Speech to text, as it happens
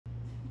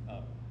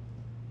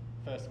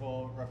First of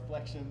all,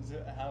 reflections.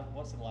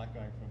 What's it like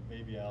going from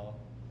BBL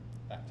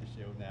back to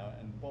Shield now,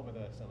 and what were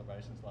the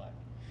celebrations like?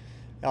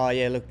 Oh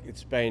yeah, look,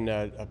 it's been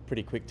a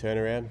pretty quick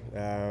turnaround.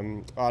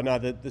 Oh no,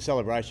 the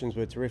celebrations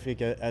were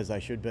terrific, as they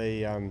should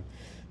be.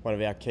 One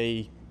of our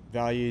key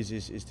values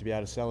is to be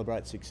able to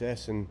celebrate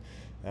success, and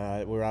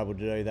we were able to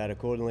do that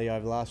accordingly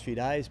over the last few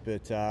days.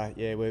 But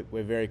yeah,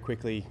 we're very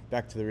quickly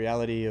back to the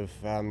reality of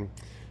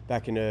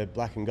back into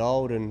black and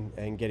gold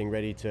and getting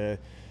ready to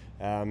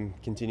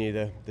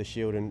continue the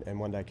Shield and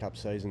One Day Cup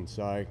season.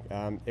 So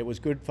it was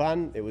good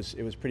fun. It was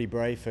pretty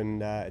brief,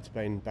 and it's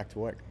been back to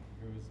work.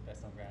 Who was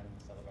best on ground in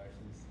the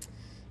celebrations?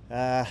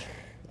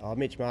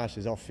 Mitch Marsh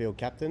is off-field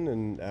captain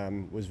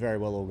and was very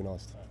well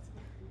organised.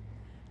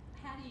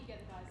 How do you get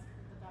the guys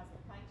that are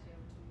playing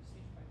Shield to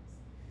switch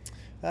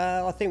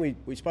focus? I think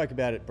we spoke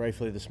about it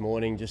briefly this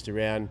morning, just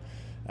around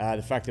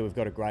the fact that we've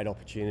got a great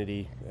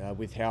opportunity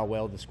with how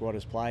well the squad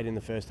has played in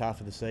the first half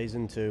of the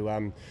season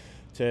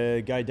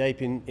to go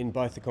deep in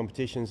both the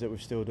competitions that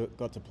we've still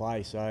got to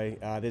play. So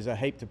there's a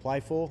heap to play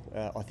for.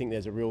 I think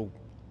there's a real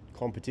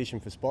competition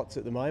for spots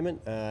at the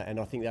moment, and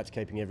I think that's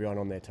keeping everyone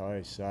on their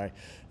toes. So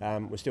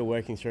we're still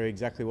working through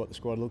exactly what the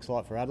squad looks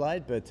like for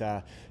Adelaide, but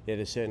yeah,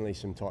 there's certainly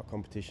some tight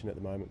competition at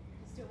the moment.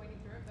 Still working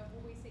through it, but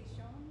will we see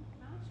Sean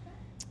Marsh back?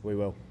 We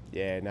will.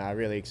 Yeah, no,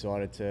 really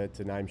excited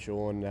to name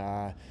Sean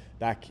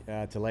back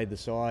to lead the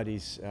side.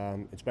 It's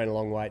been a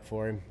long wait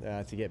for him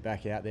to get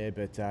back out there,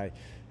 but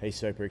he's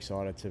super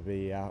excited to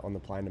be on the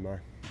plane tomorrow.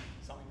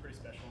 Something pretty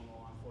special on the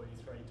line for you.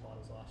 3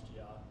 titles last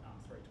year,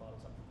 3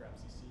 titles up for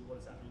grabs this year. What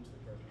does that mean to the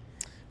group?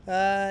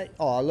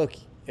 Look,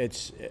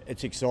 it's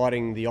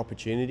exciting, the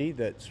opportunity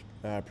that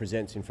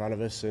presents in front of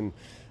us, and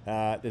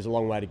there's a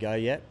long way to go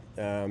yet,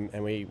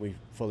 and we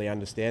fully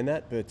understand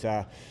that. But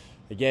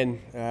again,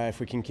 if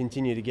we can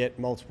continue to get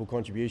multiple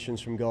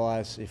contributions from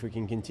guys, if we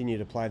can continue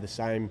to play the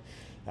same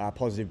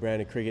positive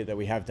brand of cricket that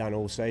we have done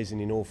all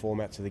season in all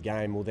formats of the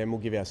game, well, then we'll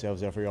give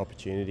ourselves every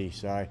opportunity.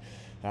 So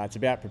it's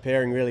about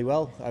preparing really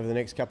well over the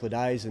next couple of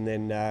days, and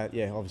then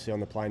yeah, obviously on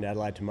the plane to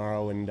Adelaide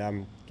tomorrow,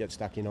 and get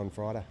stuck in on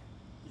Friday.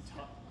 You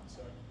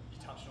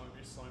touched on it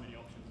with so many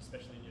options,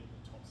 especially in your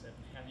top 7.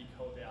 How do you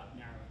go about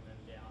narrowing them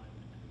down and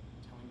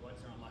telling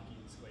blokes are unlucky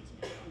and squeezing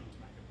everyone to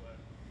make it work?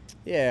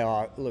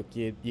 Yeah, look,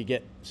 you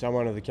get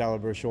someone of the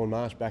calibre of Sean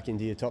Marsh back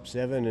into your top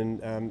 7,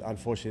 and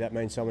unfortunately that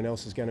means someone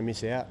else is going to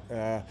miss out,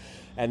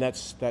 and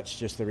that's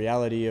just the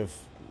reality of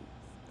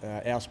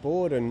our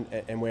sport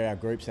and where our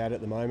group's at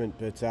the moment.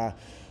 But I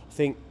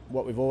think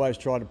what we've always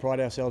tried to pride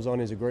ourselves on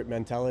is a group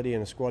mentality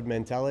and a squad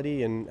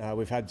mentality, and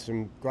we've had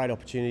some great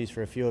opportunities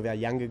for a few of our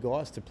younger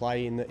guys to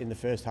play in the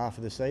first half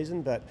of the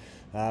season, but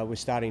we're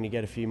starting to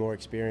get a few more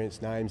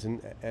experienced names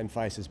and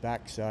faces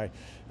back. So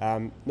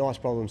nice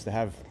problems to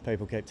have,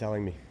 people keep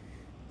telling me.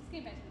 Just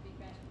getting back to the big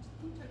bash,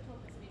 can you talk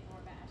us a bit more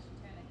about Ashton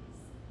Turner, his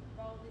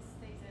role this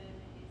season,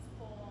 his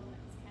form,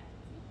 his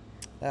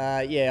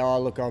captaincy? Yeah,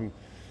 look, I'm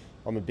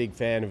a big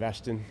fan of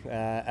Ashton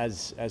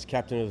as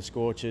captain of the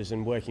Scorchers,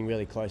 and working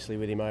really closely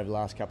with him over the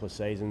last couple of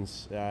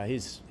seasons.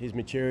 His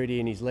maturity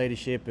and his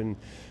leadership and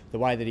the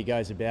way that he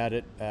goes about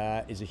it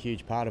is a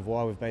huge part of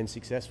why we've been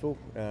successful.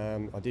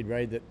 I did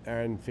read that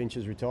Aaron Finch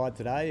has retired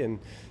today, and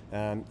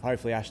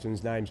hopefully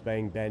Ashton's name's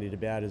being bandied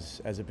about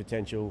as a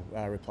potential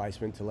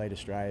replacement to lead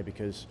Australia,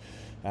 because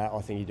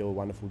I think he'd do a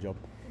wonderful job.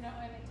 So not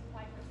only to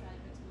play for Australia,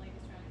 but to lead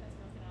Australia, that's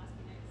what I was going to ask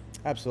you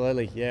next.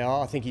 Absolutely, yeah.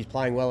 I think he's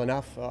playing well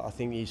enough. I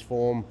think his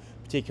form,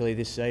 particularly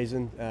this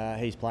season,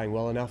 he's playing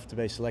well enough to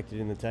be selected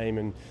in the team,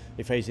 and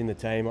if he's in the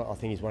team, I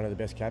think he's one of the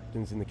best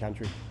captains in the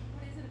country.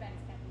 What is it about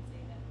his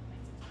captaincy that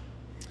makes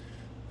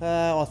it?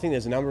 I think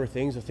there's a number of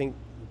things. I think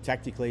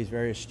tactically he's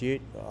very astute.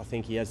 I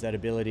think he has that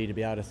ability to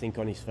be able to think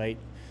on his feet,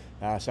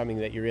 something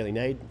that you really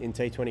need in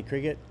T20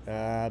 cricket,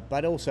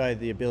 but also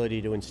the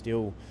ability to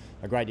instill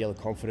a great deal of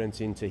confidence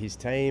into his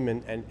team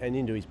and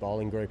into his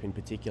bowling group in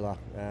particular.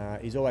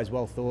 He's always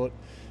well thought,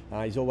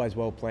 he's always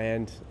well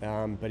planned,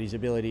 but his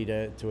ability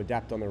to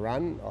adapt on the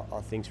run,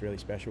 I think, is really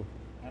special.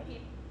 And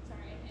his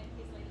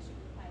leadership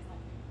with players like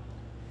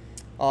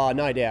him. Oh,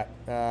 no doubt.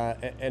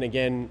 And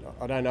again,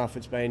 I don't know if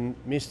it's been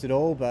missed at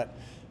all, but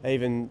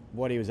even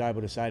what he was able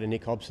to say to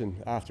Nick Hobson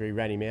after he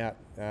ran him out,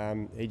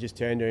 he just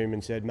turned to him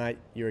and said, "Mate,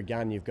 you're a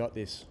gun, you've got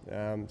this."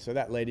 So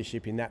that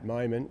leadership in that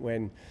moment,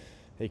 when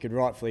he could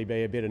rightfully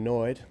be a bit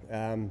annoyed,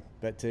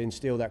 but to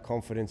instill that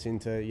confidence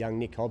into young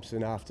Nick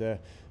Hobson after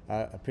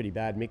a pretty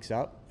bad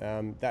mix-up,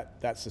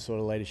 that's the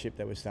sort of leadership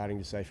that we're starting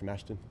to see from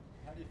Ashton.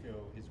 How do you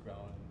feel he's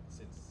grown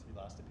since he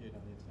last appeared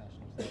on the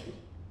international stage?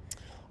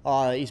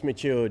 He's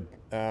matured,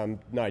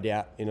 no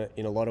doubt,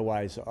 in a lot of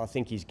ways. I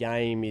think his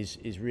game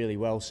is really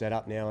well set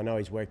up now. I know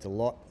he's worked a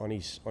lot on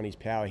his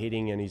power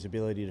hitting and his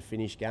ability to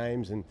finish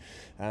games. And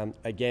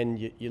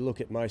again, you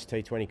look at most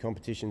T20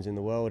 competitions in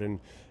the world,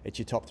 and it's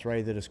your top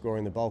 3 that are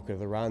scoring the bulk of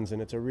the runs,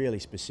 and it's a really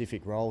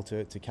specific role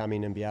to come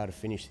in and be able to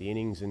finish the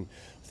innings. And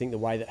I think the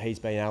way that he's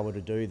been able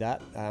to do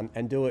that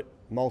and do it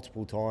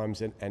multiple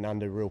times and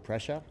under real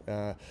pressure.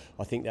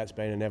 I think that's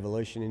been an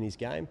evolution in his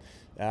game.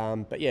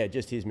 But yeah,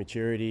 just his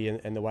maturity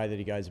and the way that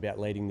he goes about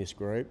leading this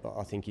group,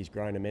 I think he's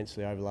grown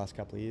immensely over the last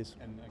couple of years.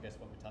 And I guess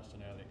what we touched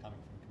on earlier, coming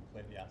from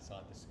completely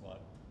outside the squad,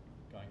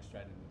 going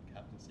straight into the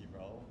captaincy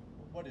role,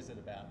 what is it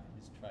about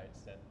his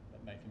traits that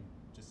make him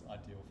just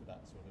ideal for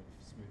that sort of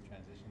smooth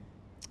transition?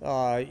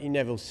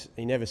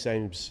 He never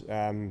seems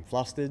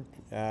flustered.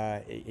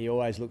 He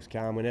always looks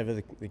calm. Whenever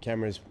the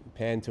cameras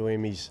pan to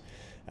him,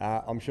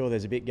 I'm sure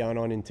there's a bit going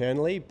on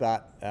internally,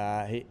 but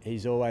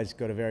he's always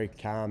got a very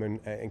calm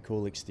and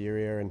cool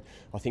exterior, and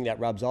I think that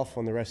rubs off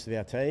on the rest of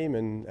our team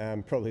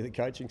and probably the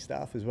coaching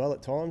staff as well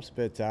at times.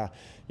 But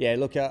yeah,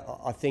 look,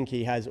 I think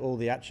he has all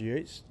the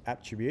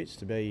attributes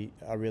to be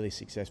a really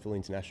successful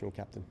international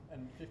captain.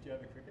 And 50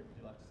 over cricket, would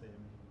you like to see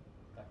him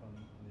back on the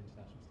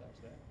international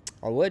stage there?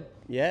 I would,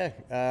 yeah.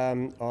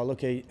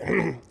 Look,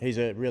 he's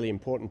a really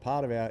important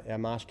part of our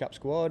Marsh Cup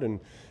squad and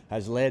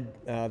has led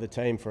the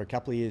team for a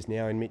couple of years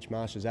now in Mitch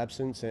Marsh's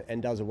absence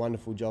and does a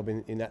wonderful job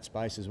in that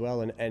space as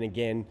well. And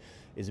again,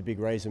 is a big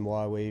reason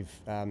why we've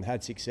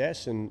had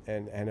success and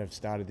have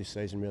started this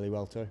season really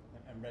well too.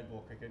 And red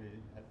ball cricket, he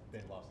had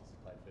been a while since he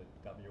played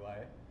for WA.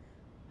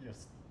 Your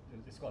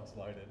squad's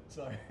loaded,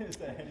 so is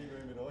there any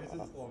room at all? He's in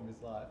the form of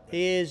his life.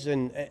 He is,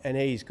 and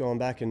he's gone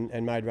back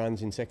and made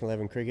runs in second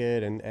 11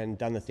 cricket and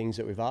done the things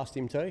that we've asked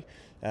him to.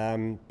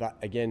 But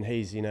again,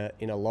 he's in a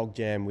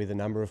logjam with a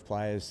number of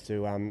players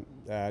to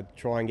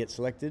try and get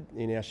selected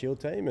in our Shield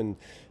team. And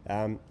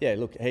yeah,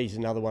 look, he's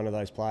another one of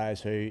those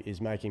players who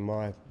is making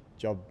my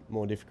job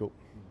more difficult.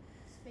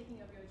 Speaking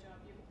of your job,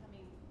 you're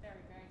becoming very,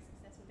 very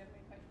successful WA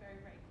coach very,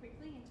 very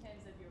quickly in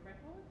terms of your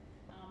record.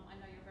 I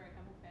know you're a very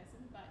humble person,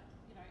 but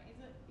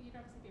you'd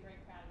obviously be very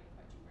proud of your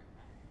coaching group,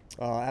 right?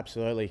 Oh,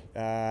 absolutely.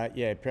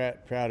 Yeah,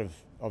 proud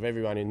of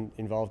everyone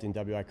involved in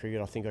WA cricket.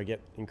 I think I get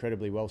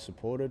incredibly well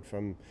supported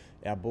from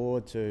our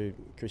board to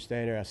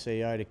Christina, our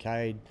CEO, to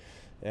Cade,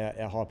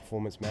 our high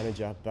performance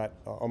manager. But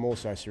I'm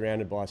also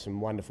surrounded by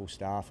some wonderful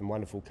staff and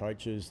wonderful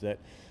coaches that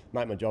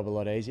make my job a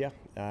lot easier.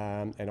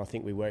 And I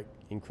think we work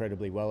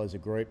incredibly well as a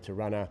group to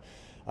run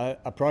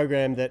a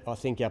program that I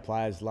think our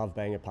players love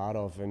being a part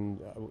of, and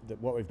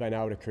what we've been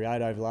able to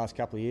create over the last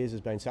couple of years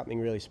has been something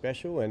really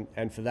special,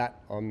 and for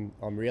that I'm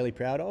really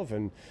proud of,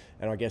 and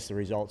I guess the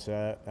results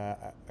are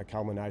a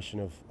culmination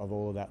of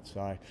all of that.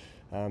 So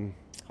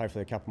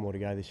hopefully a couple more to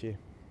go this year.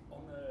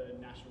 On the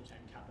national team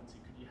captaincy,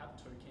 could you have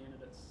two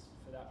candidates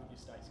for that with your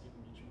stakes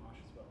given Mitch Marsh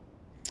as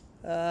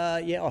well?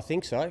 Yeah, I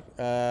think so.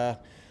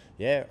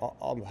 Yeah,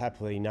 I'll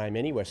happily name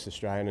any West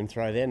Australian and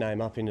throw their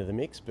name up into the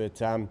mix.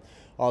 But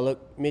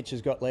look, Mitch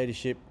has got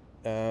leadership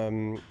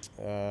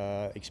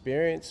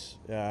experience.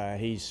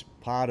 He's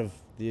part of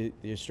the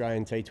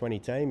Australian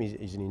T20 team.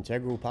 He's an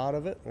integral part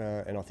of it,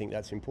 and I think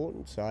that's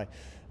important. So,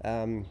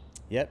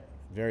 yep,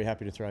 very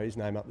happy to throw his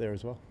name up there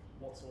as well.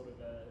 What sort of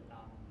a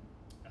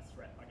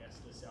threat, I guess,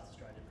 does South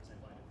Australia present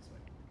later this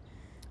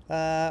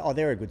week?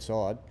 They're a good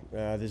side.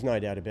 There's no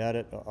doubt about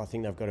it. I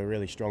think they've got a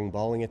really strong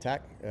bowling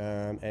attack,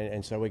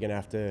 and so we're going to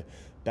have to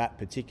bat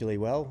particularly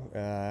well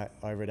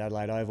over at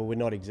Adelaide Oval. We're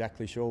not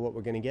exactly sure what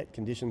we're going to get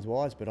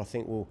conditions-wise, but I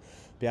think we'll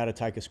be able to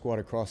take a squad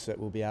across that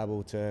will be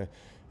able to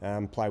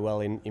play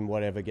well in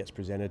whatever gets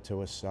presented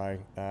to us. So,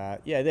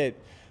 yeah,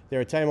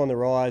 they're a team on the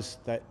rise.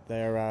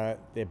 Their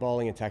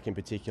bowling attack in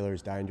particular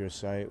is dangerous,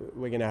 so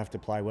we're going to have to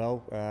play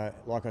well.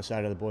 Like I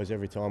say to the boys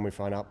every time we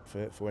phone up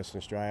for Western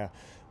Australia,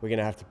 we're going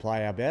to have to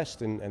play our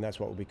best, and that's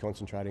what we'll be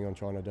concentrating on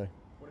trying to do.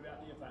 What about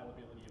the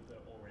availability of the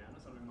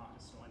all-rounders? I mean,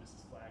 Marcus Stoinis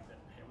has flagged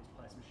that he wants to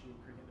play some Shield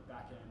cricket at the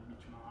back end.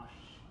 Mitch Marsh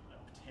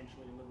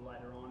potentially a little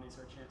later on.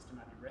 Is there a chance to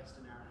maybe rest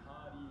an Aaron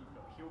Hardy? You've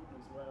got Hilton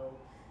as well.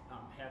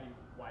 How do you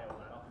weigh all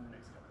that up in the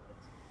next couple of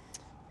weeks?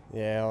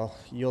 Yeah, well,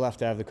 you'll have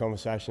to have the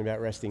conversation about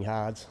resting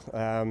Hards.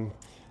 No,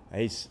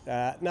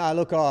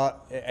 look,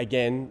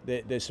 again,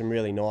 there's some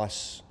really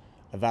nice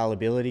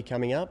availability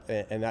coming up,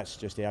 and that's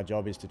just our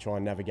job, is to try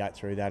and navigate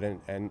through that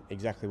and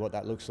exactly what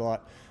that looks like.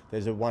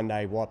 There's a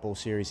one-day white ball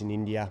series in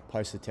India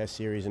post the test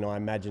series, and I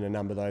imagine a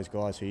number of those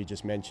guys who you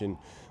just mentioned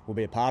will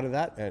be a part of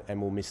that,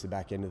 and we'll miss the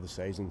back end of the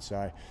season.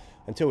 So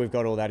until we've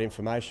got all that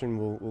information,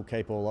 we'll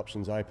keep all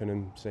options open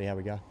and see how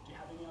we go. Do you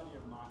have any idea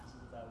of Marcus's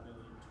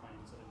availability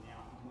between sort of now,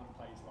 he might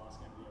play his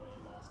last game of the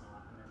OE last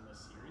night and then the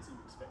series? Are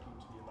you expecting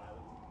him to be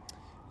available?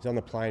 He's on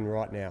the plane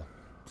right now,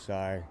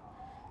 so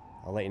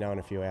I'll let you know in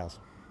a few hours.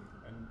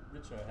 And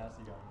Richo, how's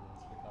he going with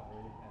his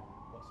recovery, and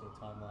what sort of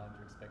timeline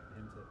do you expect for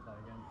him to play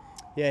again?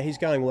 Yeah, he's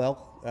going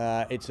well.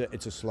 It's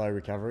a slow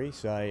recovery,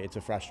 so it's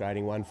a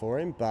frustrating one for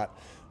him. But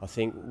I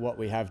think what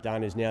we have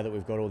done is, now that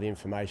we've got all the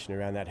information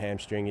around that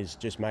hamstring, is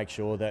just make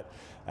sure that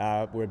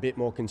we're a bit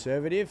more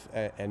conservative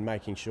and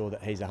making sure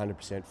that he's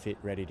 100% fit,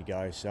 ready to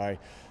go. So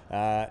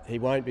he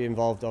won't be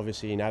involved,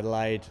 obviously, in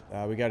Adelaide.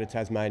 We go to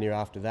Tasmania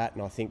after that,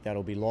 and I think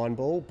that'll be line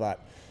ball. But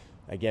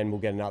again,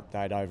 we'll get an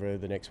update over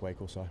the next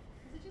week or so.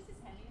 Is it just his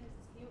hammy,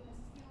 or is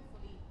his heel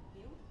fully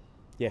healed?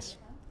 Yes.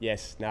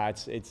 Yes, no,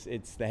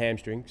 it's the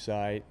hamstring.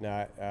 So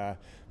no,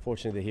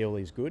 fortunately the heel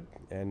is good,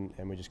 and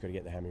we just got to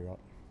get the hammy right.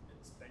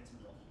 It's been some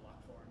rough luck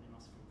for him. You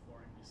must feel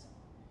for him this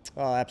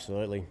Oh,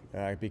 absolutely,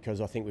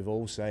 because I think we've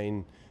all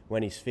seen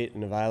when he's fit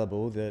and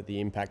available the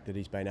impact that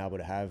he's been able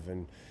to have.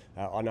 And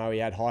I know he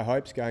had high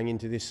hopes going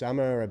into this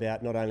summer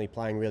about not only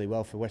playing really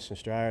well for Western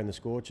Australia and the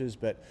Scorchers,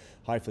 but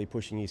hopefully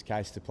pushing his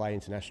case to play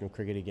international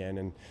cricket again.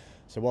 And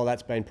so while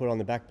that's been put on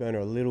the back burner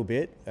a little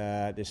bit,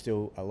 there's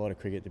still a lot of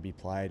cricket to be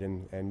played,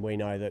 and we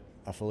know that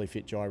a fully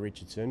fit Jai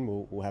Richardson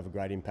will have a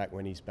great impact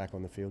when he's back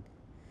on the field.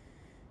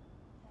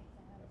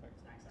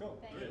 Thanks, Adam. Cool.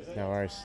 Thank you. No worries.